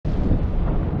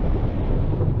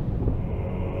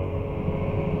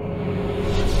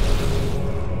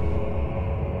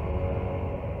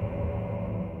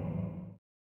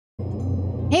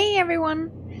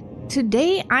everyone!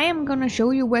 Today I am gonna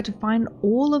show you where to find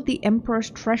all of the Emperor's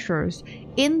treasures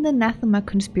in the Nathema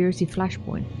Conspiracy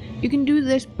flashpoint. You can do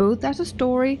this both as a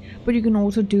story, but you can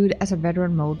also do it as a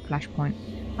veteran mode flashpoint.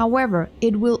 However,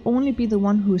 it will only be the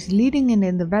one who is leading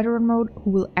in the veteran mode who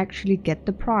will actually get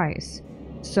the prize.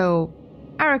 So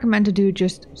I recommend to do it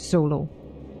just solo.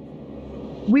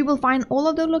 We will find all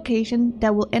of the locations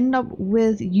that will end up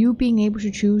with you being able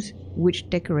to choose which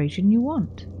decoration you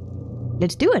want.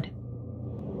 Let's do it!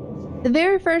 The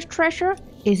very first treasure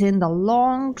is in the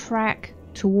long track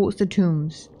towards the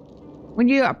tombs. When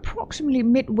you're approximately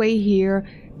midway here,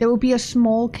 there will be a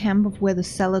small camp of where the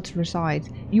zealots reside.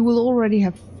 You will already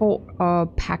have fought a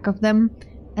pack of them,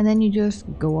 and then you just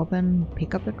go up and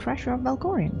pick up the treasure of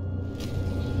Valkorion.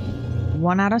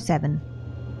 1 out of 7.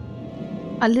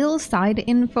 A little side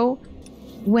info: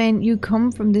 when you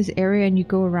come from this area and you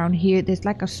go around here, there's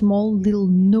like a small little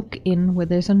nook in where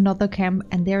there's another camp,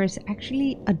 and there is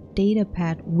actually a data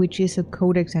pad which is a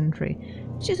codex entry.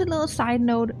 Just a little side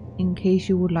note in case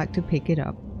you would like to pick it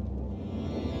up.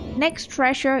 Next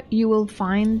treasure you will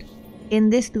find in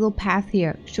this little path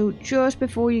here. So just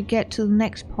before you get to the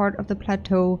next part of the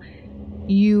plateau,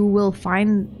 you will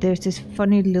find there's this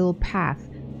funny little path.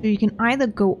 So you can either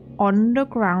go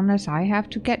underground as I have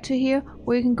to get to here,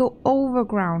 or you can go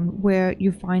overground where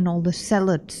you find all the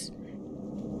zealots.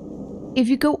 If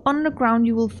you go underground,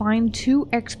 you will find 2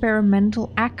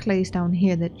 experimental accolades down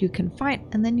here that you can find,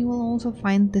 and then you will also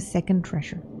find the second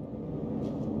treasure.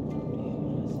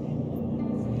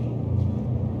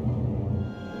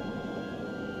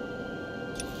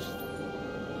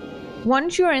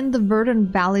 Once you're in the Verdant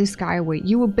Valley Skyway,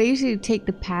 you will basically take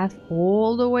the path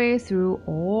all the way through,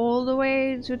 all the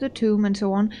way to the tomb and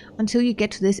so on, until you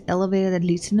get to this elevator that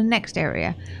leads to the next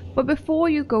area. But before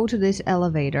you go to this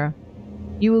elevator,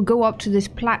 you will go up to this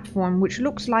platform, which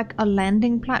looks like a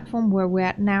landing platform where we're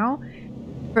at now.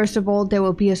 First of all, there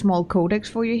will be a small codex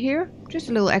for you here, just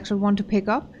a little extra one to pick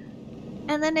up.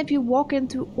 And then if you walk in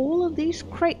through all of these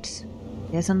crates,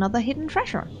 there's another hidden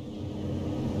treasure.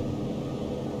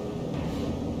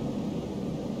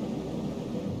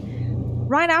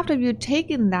 Right after you've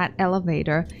taken that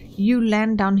elevator, you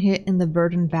land down here in the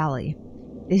Verdant Valley.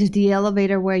 This is the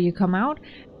elevator where you come out,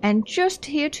 and just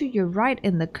here to your right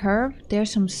in the curve,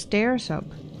 there's some stairs up.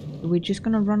 So we're just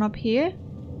gonna run up here.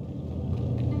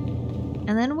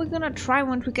 And then we're gonna try,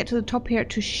 once we get to the top here,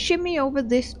 to shimmy over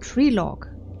this tree log.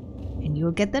 And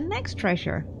you'll get the next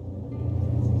treasure.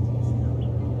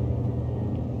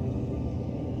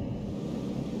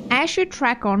 As you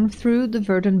track on through the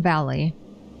Verdant Valley,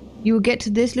 you will get to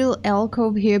this little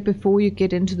alcove here before you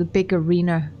get into the big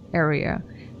arena area.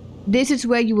 This is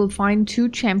where you will find 2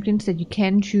 champions that you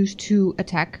can choose to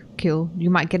attack, kill.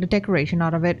 You might get a decoration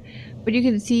out of it, but you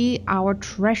can see our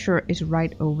treasure is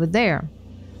right over there.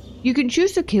 You can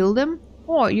choose to kill them,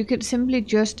 or you could simply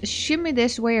just shimmy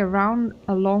this way around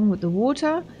along with the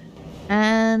water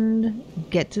and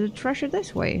get to the treasure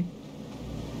this way.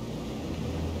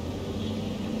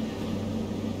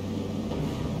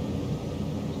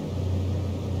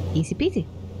 Easy peasy.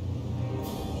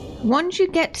 Once you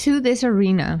get to this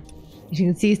arena, as you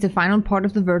can see, it's the final part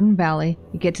of the Verdant Valley.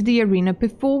 You get to the arena.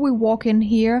 Before we walk in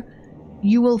here,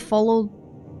 you will follow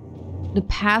the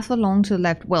path along to the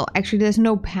left. Well, actually there's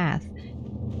no path.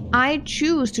 I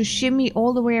choose to shimmy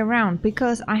all the way around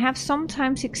because I have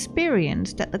sometimes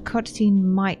experienced that the cutscene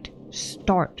might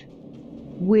start,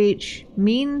 which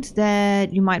means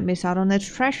that you might miss out on this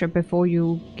treasure before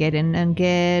you get in and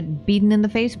get beaten in the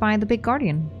face by the big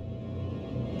guardian.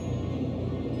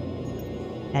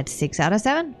 That's 6 out of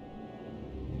 7.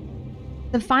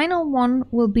 The final one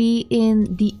will be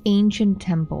in the ancient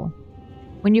temple.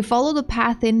 When you follow the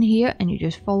path in here and you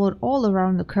just follow it all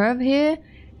around the curve here,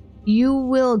 you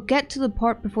will get to the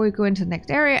part before you go into the next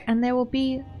area, and there will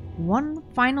be one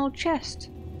final chest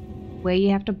where you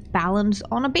have to balance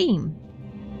on a beam.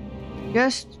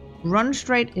 Just run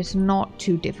straight. It's not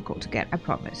too difficult to get, I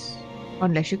promise.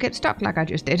 Unless you get stuck like I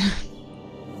just did.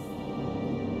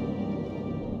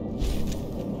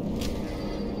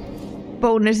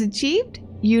 Bonus achieved.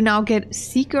 You now get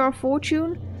Seeker of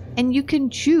Fortune, and you can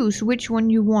choose which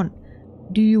one you want.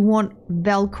 Do you want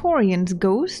Valkorion's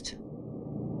ghost?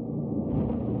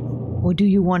 Or do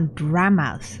you want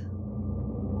Dramath?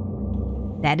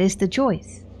 That is the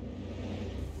choice.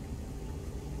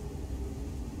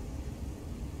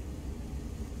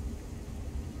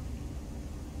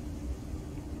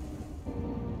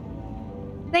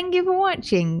 Thank you for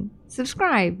watching.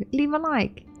 Subscribe, leave a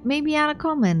like, maybe add a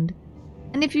comment.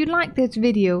 And if you like this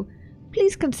video,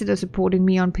 please consider supporting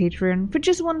me on Patreon for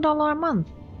just $1 a month.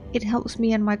 It helps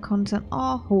me and my content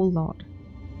a whole lot.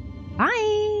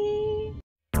 Bye!